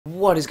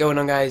What is going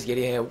on, guys? Yeti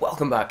here.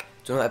 Welcome back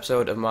to another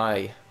episode of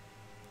my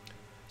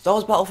Star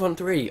Wars Battlefront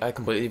 3. I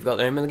completely forgot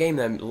the name of the game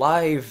then.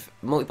 Live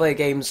multiplayer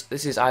games.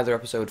 This is either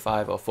episode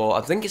 5 or 4.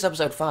 I think it's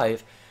episode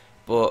 5,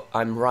 but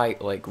I'm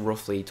right like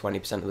roughly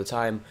 20% of the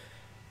time.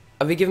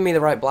 Have you given me the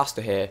right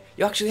blaster here?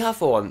 You actually have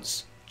for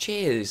once.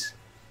 Cheers.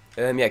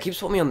 Yeah, it keeps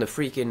putting me on the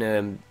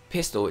freaking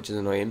pistol, which is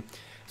annoying.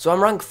 So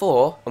I'm rank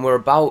 4, and we're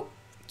about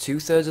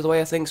 2/3 of the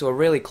way, I think, so we're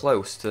really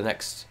close to the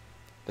next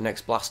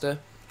blaster.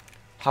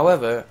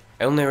 However,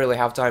 I only really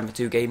have time for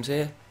 2 games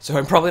here, so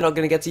I'm probably not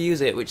going to get to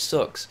use it, which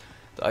sucks.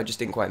 That I just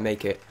didn't quite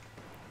make it.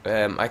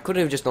 I could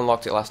have just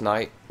unlocked it last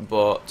night,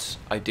 but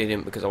I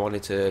didn't because I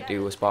wanted to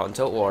do a Spartan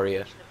Total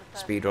Warrior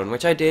speedrun,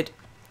 which I did,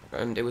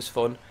 and it was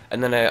fun.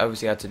 And then I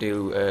obviously had to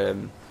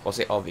do, well,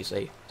 see,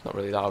 obviously, it's not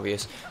really that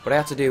obvious, but I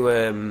had to do,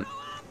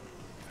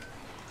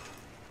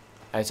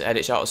 I had to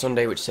edit Shout Out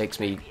Sunday, which takes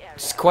me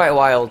quite a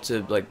while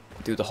to, like,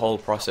 do the whole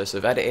process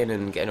of editing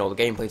and getting all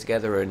the gameplay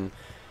together, and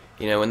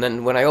you know, and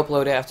then when I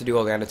upload it, I have to do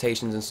all the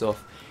annotations and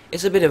stuff.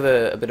 It's a bit of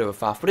a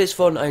faff, but it's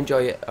fun. I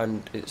enjoy it,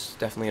 and it's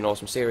definitely an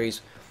awesome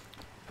series.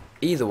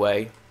 Either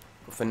way,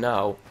 for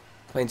now,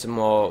 playing some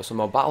more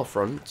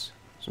Battlefront,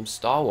 some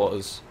Star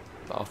Wars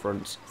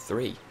Battlefront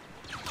 3,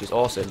 which is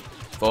awesome.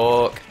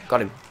 Fuck,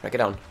 got him. Right, get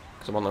down,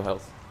 because I'm on low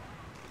health.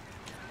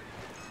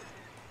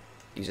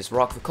 Use this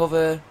rock for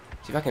cover.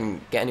 See if I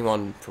can get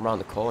anyone from around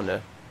the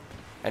corner.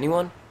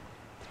 Anyone?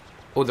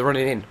 Oh, they're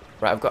running in.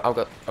 Right,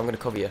 I'm gonna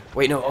cover you.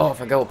 Wait, no, oh,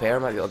 if I go up here, I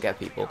might be able to get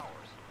people.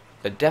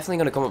 They're definitely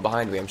gonna come up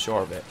behind me, I'm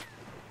sure of it.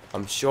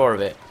 I'm sure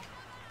of it.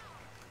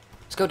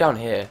 Let's go down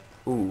here.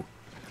 Ooh.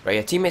 Right,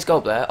 your teammates go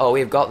up there. Oh,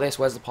 we've got this.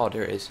 Where's the pod?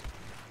 Here it is.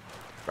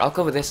 Right, I'll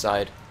cover this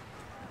side.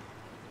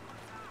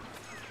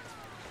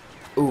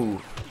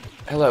 Ooh.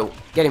 Hello.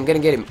 Get him. Get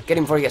him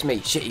before he gets me.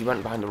 Shit, he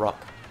went behind the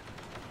rock.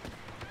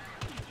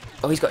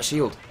 Oh, he's got a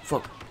shield.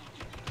 Fuck.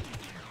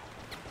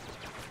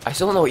 I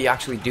still don't know what you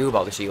actually do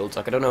about the shields.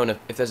 Like, I don't know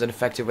if there's an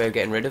effective way of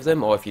getting rid of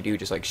them, or if you do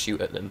just, like,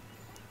 shoot at them.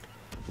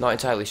 Not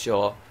entirely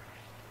sure.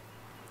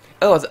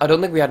 Oh, I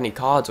don't think we had any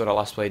cards when I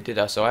last played, did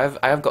I? So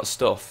I have got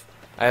stuff.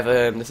 I have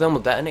the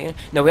thermal detonator.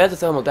 No, we had the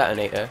thermal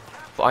detonator,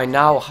 but I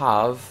now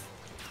have...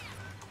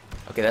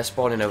 Okay, they're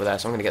spawning over there,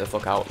 so I'm gonna get the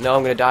fuck out. No,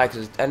 I'm gonna die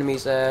because there's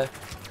enemies there.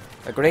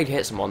 A grenade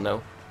hit someone,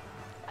 though.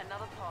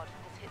 Another pod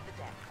has hit the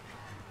deck.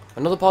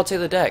 Another pod's hit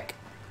the deck.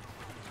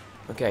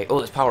 Okay, oh,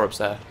 there's power-ups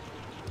there.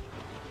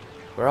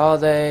 Where are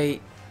they?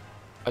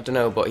 I don't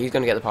know, but he's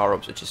going to get the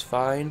power-ups, which is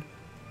fine.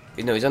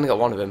 No, he's only got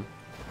one of them.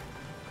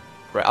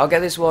 Right, I'll get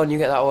this one, you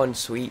get that one.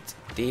 Sweet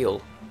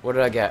deal. What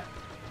did I get?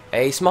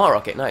 A smart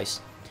rocket, nice.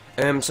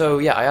 So,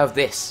 yeah, I have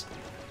this.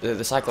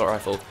 The cycler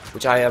rifle,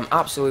 which I am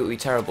absolutely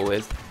terrible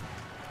with.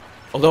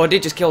 Although I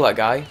did just kill that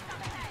guy.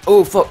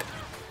 Oh, fuck.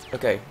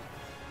 Okay.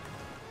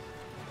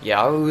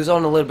 Yeah, I was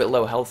on a little bit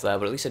low health there,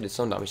 but at least I did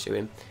some damage to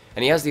him.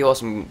 And he has the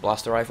awesome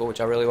blaster rifle,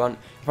 which I really want.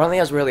 Apparently he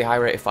has really high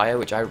rate of fire,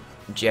 which I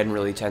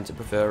generally tend to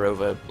prefer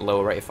over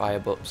lower rate of fire,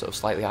 but sort of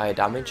slightly higher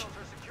damage.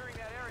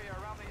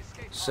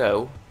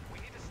 So,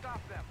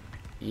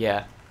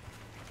 yeah.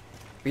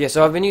 But yeah,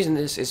 so I've been using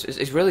this.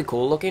 It's really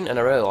cool looking, and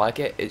I really like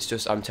it. It's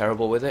just I'm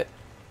terrible with it.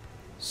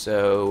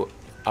 So,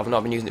 I've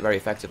not been using it very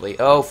effectively.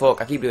 Oh,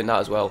 fuck, I keep doing that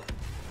as well.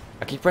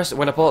 I keep pressing,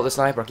 when I pull out the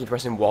sniper, I keep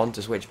pressing 1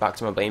 to switch back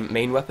to my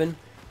main weapon.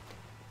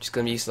 Just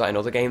because I'm used to that in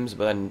other games,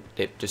 but then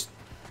it just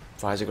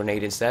fires a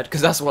grenade instead,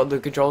 because that's what the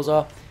controls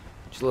are.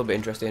 Just a little bit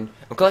interesting.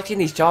 I'm collecting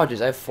these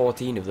charges. I have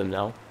 14 of them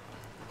now.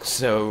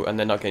 So, and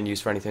they're not getting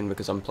used for anything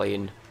because I'm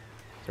playing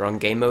the wrong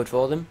game mode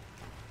for them.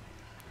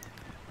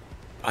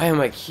 I am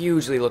like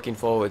hugely looking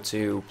forward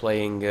to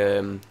playing,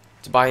 to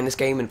buying this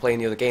game and playing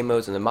the other game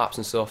modes and the maps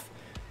and stuff.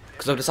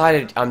 Because I've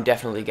decided I'm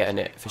definitely getting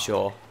it for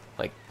sure.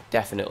 Like,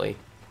 definitely.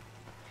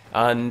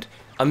 And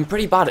I'm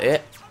pretty bad at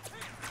it.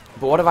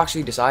 But what I've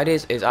actually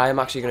decided is I am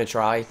actually going to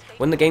try,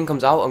 when the game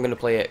comes out, I'm going to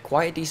play it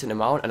quite a decent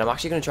amount, and I'm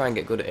actually going to try and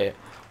get good at it.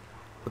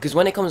 Because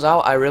when it comes out,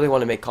 I really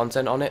want to make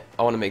content on it.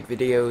 I want to make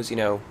videos, you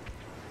know,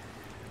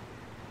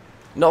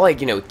 not like,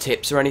 you know,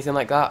 tips or anything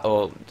like that,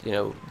 or, you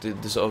know,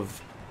 the sort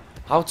of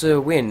how to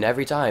win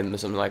every time or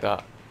something like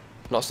that.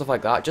 Not stuff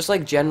like that, just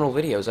like general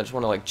videos. I just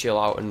want to like chill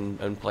out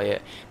and play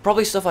it.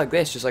 Probably stuff like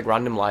this, just like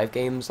random live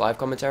games, live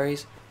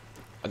commentaries.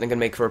 I think it'd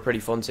make for a pretty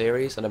fun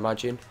series, I'd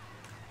imagine.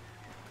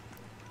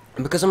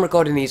 And because I'm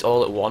recording these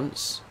all at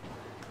once,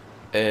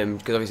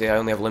 because obviously I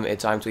only have limited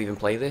time to even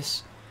play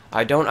this,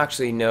 I don't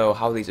actually know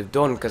how these have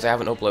done because I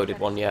haven't uploaded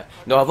one yet.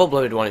 No, I've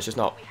uploaded one, it's just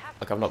not,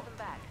 like I've not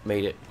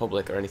made it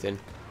public or anything.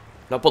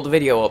 Not put the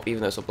video up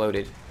even though it's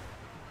uploaded.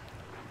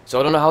 So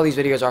I don't know how these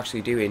videos are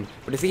actually doing,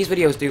 but if these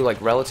videos do like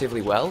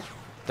relatively well,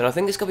 then I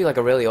think this could be like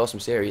a really awesome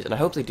series, and I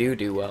hope they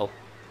do well.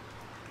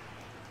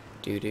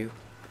 Do.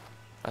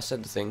 I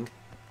said the thing.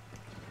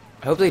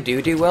 I hope they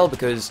do well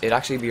because it'd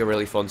actually be a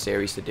really fun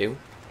series to do.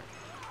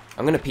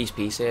 I'm going to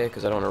piece here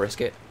because I don't want to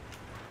risk it.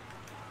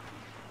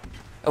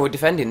 Oh, we're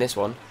defending this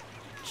one,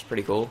 which is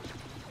pretty cool.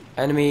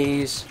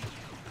 Enemies.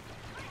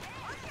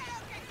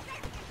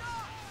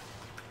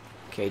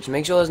 Okay, just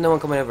make sure there's no one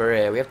coming over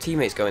here. We have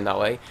teammates going that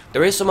way.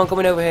 There is someone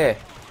coming over here.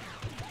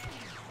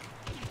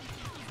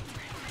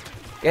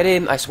 Get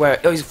him, I swear.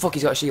 Oh, he's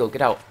got a shield.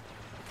 Get out.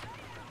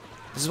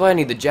 This is why I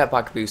need the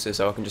jetpack booster,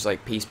 so I can just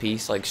like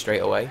peace, like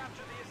straight away.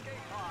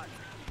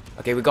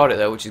 Okay, we got it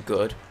though, which is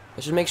good.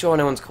 Let's just make sure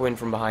no one's coming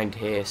from behind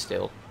here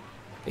still.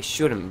 They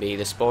shouldn't be.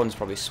 The spawn's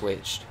probably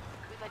switched.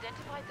 We've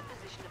identified the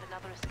position of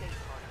another escape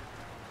pod.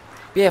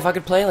 But yeah, if I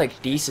could play like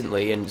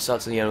decently and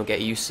start to, you know,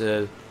 get used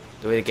to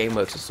the way the game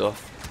works and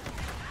stuff.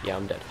 Yeah,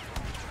 I'm dead.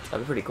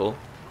 That'd be pretty cool.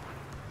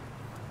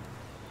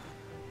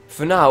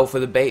 For now, for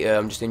the beta,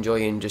 I'm just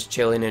enjoying just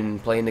chilling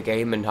and playing the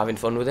game and having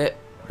fun with it.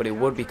 But it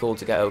would be cool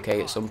to get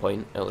okay at some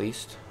point, at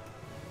least.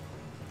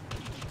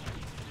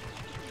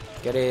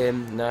 Get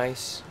him,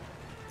 nice.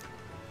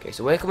 Okay,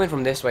 so we're coming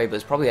from this way, but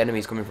there's probably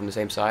enemies coming from the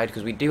same side,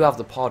 because we do have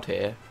the pod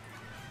here.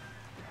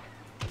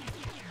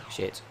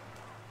 Shit.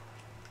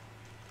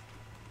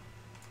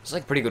 It's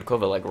like pretty good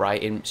cover, like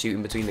right in,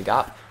 shooting between the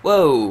gap.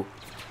 Whoa!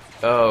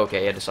 Oh, okay,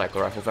 he had a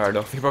cycle rifle, fair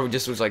enough. He probably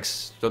just was like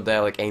stood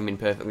there, like aiming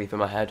perfectly for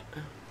my head.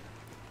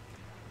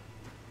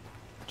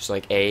 Just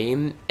like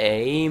aim,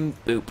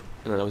 boop,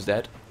 and then I was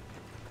dead.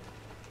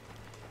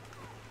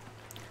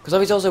 Because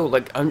obviously also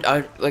like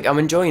I'm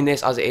enjoying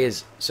this as it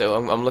is, so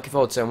I'm looking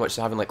forward so much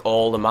to having like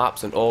all the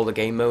maps and all the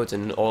game modes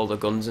and all the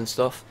guns and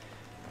stuff.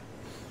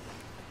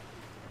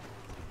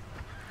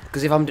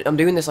 Because if I'm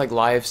doing this like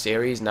live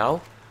series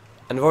now,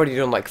 and I've already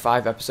done like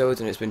 5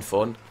 episodes and it's been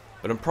fun,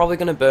 but I'm probably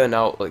gonna burn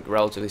out like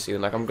relatively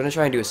soon. Like I'm gonna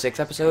try and do a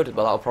 6th episode,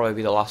 but that'll probably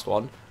be the last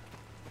one.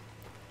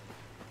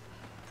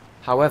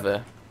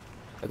 However,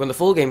 like when the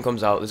full game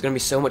comes out, there's gonna be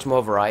so much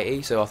more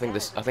variety. So I think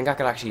I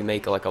could actually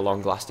make like a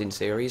long-lasting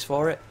series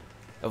for it,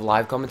 of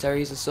live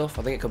commentaries and stuff.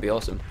 I think it could be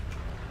awesome.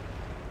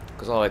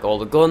 Because I like all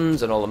the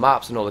guns and all the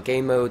maps and all the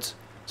game modes,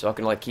 so I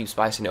can like keep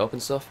spicing it up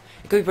and stuff.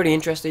 It could be pretty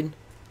interesting,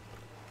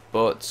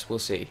 but we'll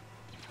see.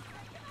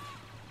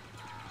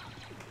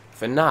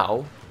 For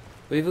now,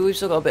 we've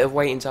still got a bit of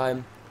waiting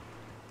time.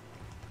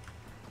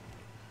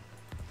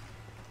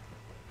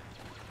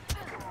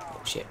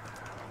 Oh shit.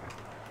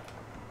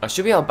 I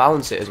should be able to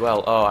balance it as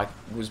well. Oh, I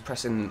was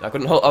pressing, I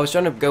couldn't hold, I was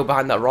trying to go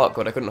behind that rock,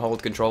 but I couldn't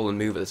hold control and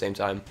move at the same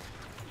time.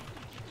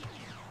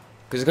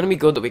 Because it's going to be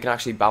good that we can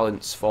actually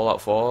balance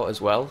Fallout 4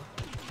 as well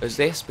as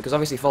this, because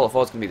obviously Fallout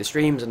 4 is going to be the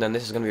streams, and then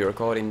this is going to be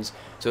recordings,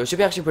 so it should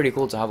be actually pretty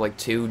cool to have like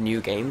 2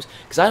 new games,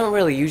 because I don't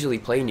really usually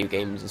play new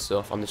games and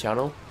stuff on the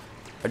channel.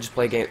 I just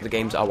play the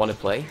games that I want to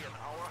play.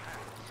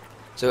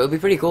 So it'll be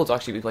pretty cool to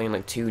actually be playing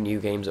like 2 new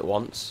games at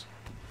once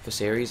for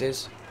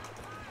series.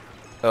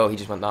 Oh, he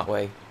just went that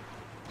way.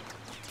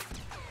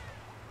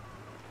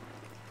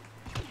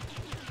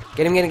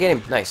 Get him, get him, get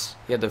him. Nice.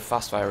 He had the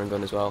fast firing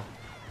gun as well.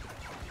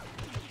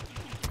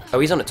 Oh,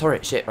 he's on a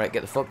turret. Shit, right,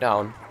 get the fuck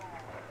down.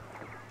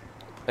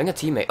 I think a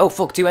teammate. Oh,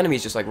 fuck, 2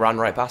 enemies just like ran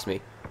right past me.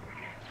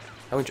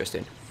 How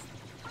interesting.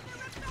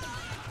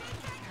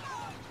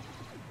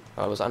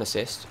 Oh, was that an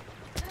assist?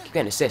 Keep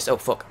getting assist. Oh,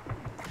 fuck.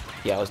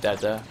 Yeah, I was dead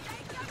there.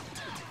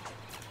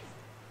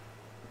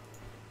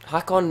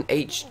 Hack on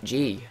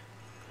HG.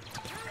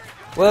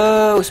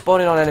 Whoa,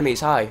 spawning on enemies.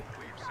 Hi.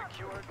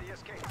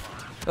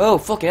 Oh,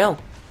 fucking hell.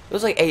 There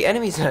was like 8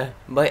 enemies there.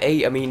 By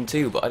 8, I mean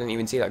 2, but I didn't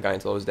even see that guy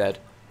until I was dead.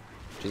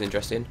 Which is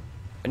interesting.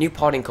 A new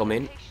pod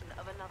incoming.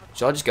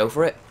 Shall I just go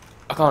for it?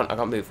 I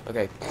can't move.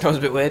 Okay, that was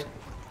a bit weird.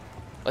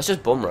 Let's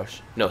just bum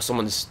rush. No,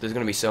 there's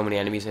gonna be so many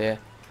enemies here.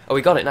 Oh,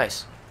 we got it,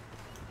 nice.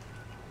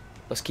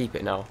 Let's keep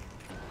it now.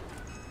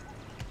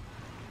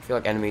 I feel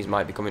like enemies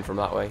might be coming from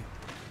that way.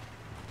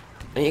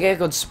 And you get a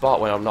good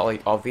spot when I'm not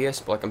like obvious,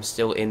 but like I'm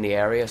still in the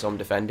area, so I'm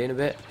defending a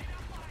bit.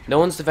 No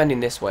one's defending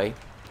this way,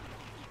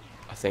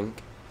 I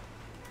think.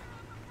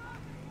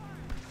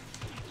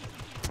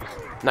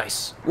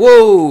 Nice.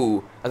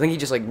 Whoa! I think he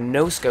just like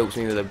no-scopes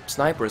me with a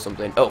sniper or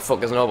something. Oh fuck,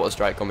 there's an orbital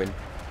strike coming.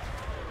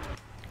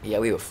 Yeah,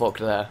 we were fucked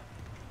there.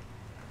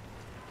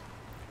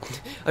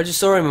 I just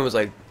saw him and was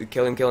like,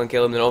 kill him, kill him,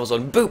 kill him, then all of a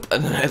sudden, boop!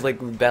 And then I had like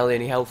barely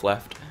any health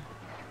left.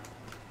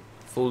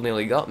 Fool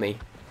nearly got me.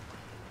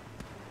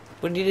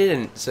 But he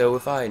didn't, so we're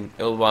fine.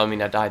 Oh, well, I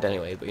mean, I died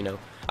anyway, but you know.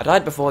 I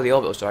died before the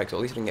orbital strike, so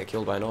at least I didn't get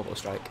killed by an orbital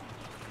strike.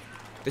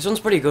 This one's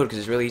pretty good because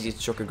it's really easy to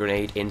chuck a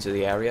grenade into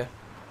the area.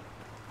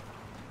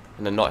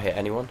 And then not hit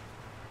anyone.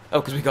 Oh,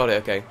 because we got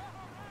it, okay.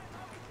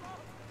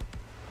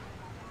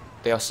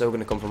 They are so going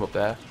to come from up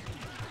there.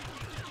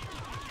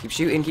 Keep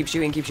shooting, keep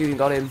shooting, keep shooting,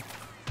 got him.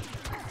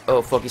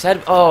 Oh, fuck, his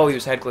head. Oh, he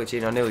was head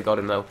glitching, I nearly got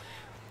him though.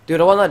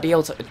 Dude, I want that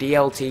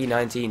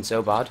DLT-19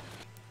 so bad.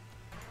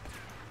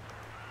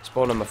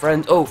 Spawn on my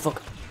friend. Oh,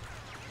 fuck.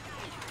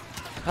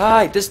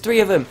 Hi, there's 3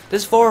 of them.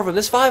 There's 4 of them.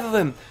 There's 5 of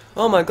them.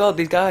 Oh my god,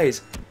 these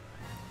guys.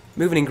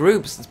 Moving in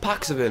groups. There's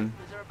packs of them.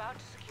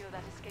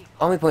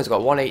 How many points I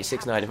got?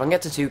 1869. If I can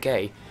get to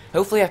 2k,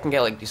 hopefully I can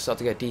get like start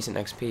to get decent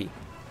XP.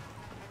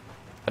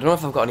 I don't know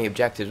if I've got any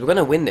objectives. We're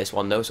gonna win this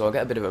one though, so I'll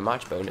get a bit of a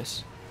match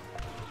bonus.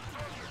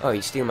 Oh,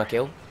 you steal my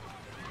kill,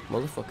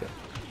 motherfucker!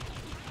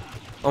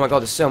 Oh my god,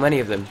 there's so many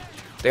of them.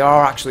 They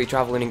are actually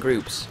traveling in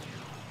groups,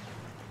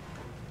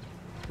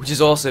 which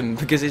is awesome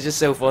because it's just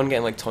so fun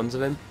getting like tons of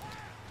them.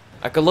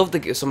 I could love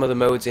some of the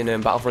modes in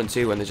Battlefront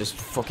 2 when there's just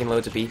fucking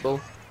loads of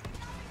people.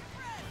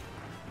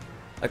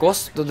 Like,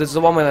 there's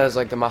the one where there's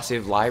like the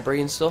massive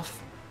library and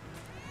stuff.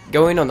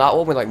 Going on that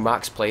one with like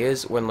max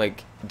players, when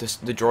like the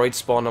droids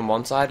spawn on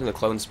one side and the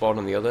clones spawn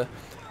on the other,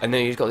 and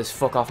then you've got this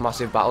fuck off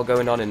massive battle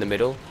going on in the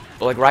middle.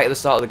 But like right at the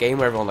start of the game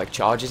where everyone like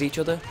charges each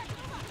other.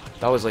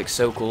 That was like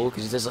so cool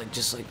because there's like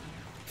just like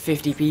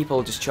 50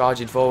 people just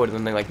charging forward and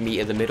then they like meet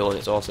in the middle and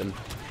it's awesome.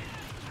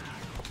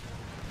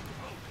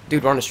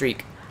 Dude, we're on a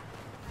streak.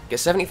 Get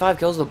 75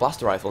 kills with a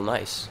blaster rifle,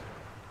 nice.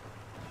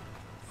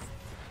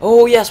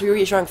 Oh yes, we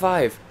reached rank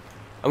 5.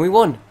 And we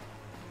won.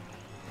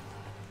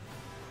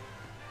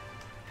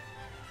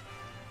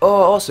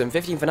 Oh, awesome,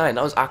 15 for 9.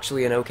 That was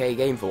actually an okay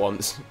game for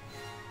once.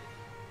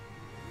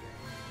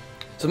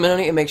 Something I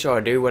need to make sure I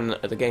do when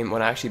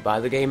I actually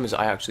buy the game is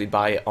I actually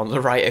buy it on the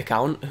right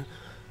account.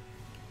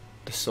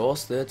 The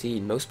Source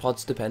 13, most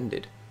pods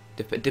defended.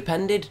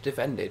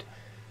 Defended.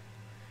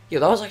 Yeah,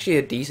 that was actually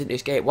a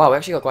decent-ish game. Wow, we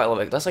actually got quite a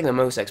lot of it. That's like the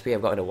most XP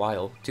I've got in a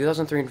while.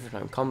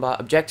 2,359 combat.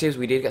 Objectives,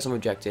 we did get some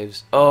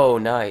objectives. Oh,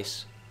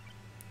 nice.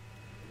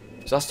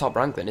 So that's top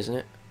rank then, isn't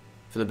it?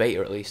 For the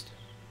beta, at least.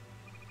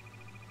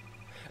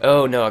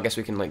 Oh, no, I guess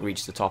we can, like,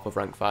 reach the top of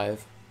rank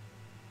 5.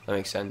 That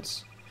makes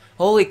sense.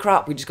 Holy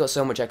crap, we just got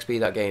so much XP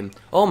that game.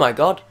 Oh my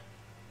god.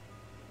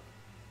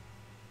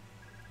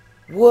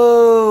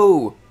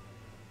 Whoa!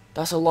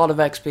 That's a lot of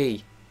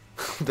XP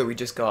that we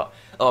just got.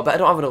 Oh, I bet I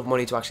don't have enough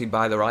money to actually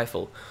buy the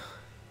rifle.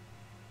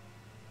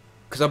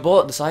 Because I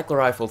bought the cycler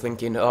rifle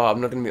thinking, oh, I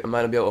might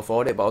not be able to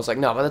afford it, but I was like,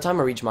 no, by the time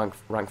I reach rank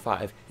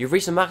 5, you've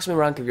reached the maximum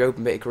rank of your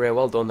open beta career,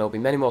 well done, there'll be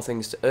many more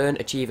things to earn,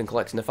 achieve, and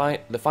collect in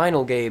the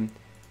final game.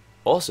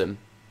 Awesome.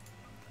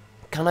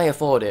 Can I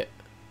afford it?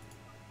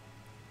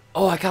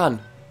 Oh, I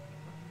can.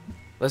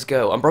 Let's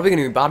go. I'm probably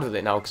going to be bad with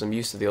it now because I'm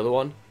used to the other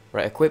one.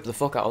 Right, equip the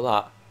fuck out of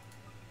that.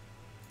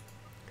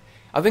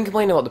 I've been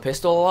complaining about the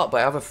pistol a lot, but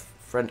I have a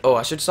friend... Oh,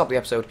 I should stop the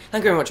episode.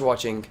 Thank you very much for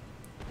watching.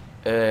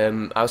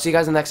 I'll see you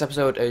guys in the next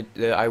episode.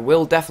 I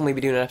will definitely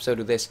be doing an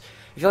episode of this.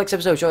 If you like this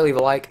episode, sure leave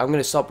a like. I'm going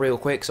to stop real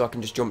quick so I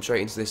can just jump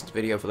straight into this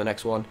video for the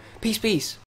next one. Peace, peace.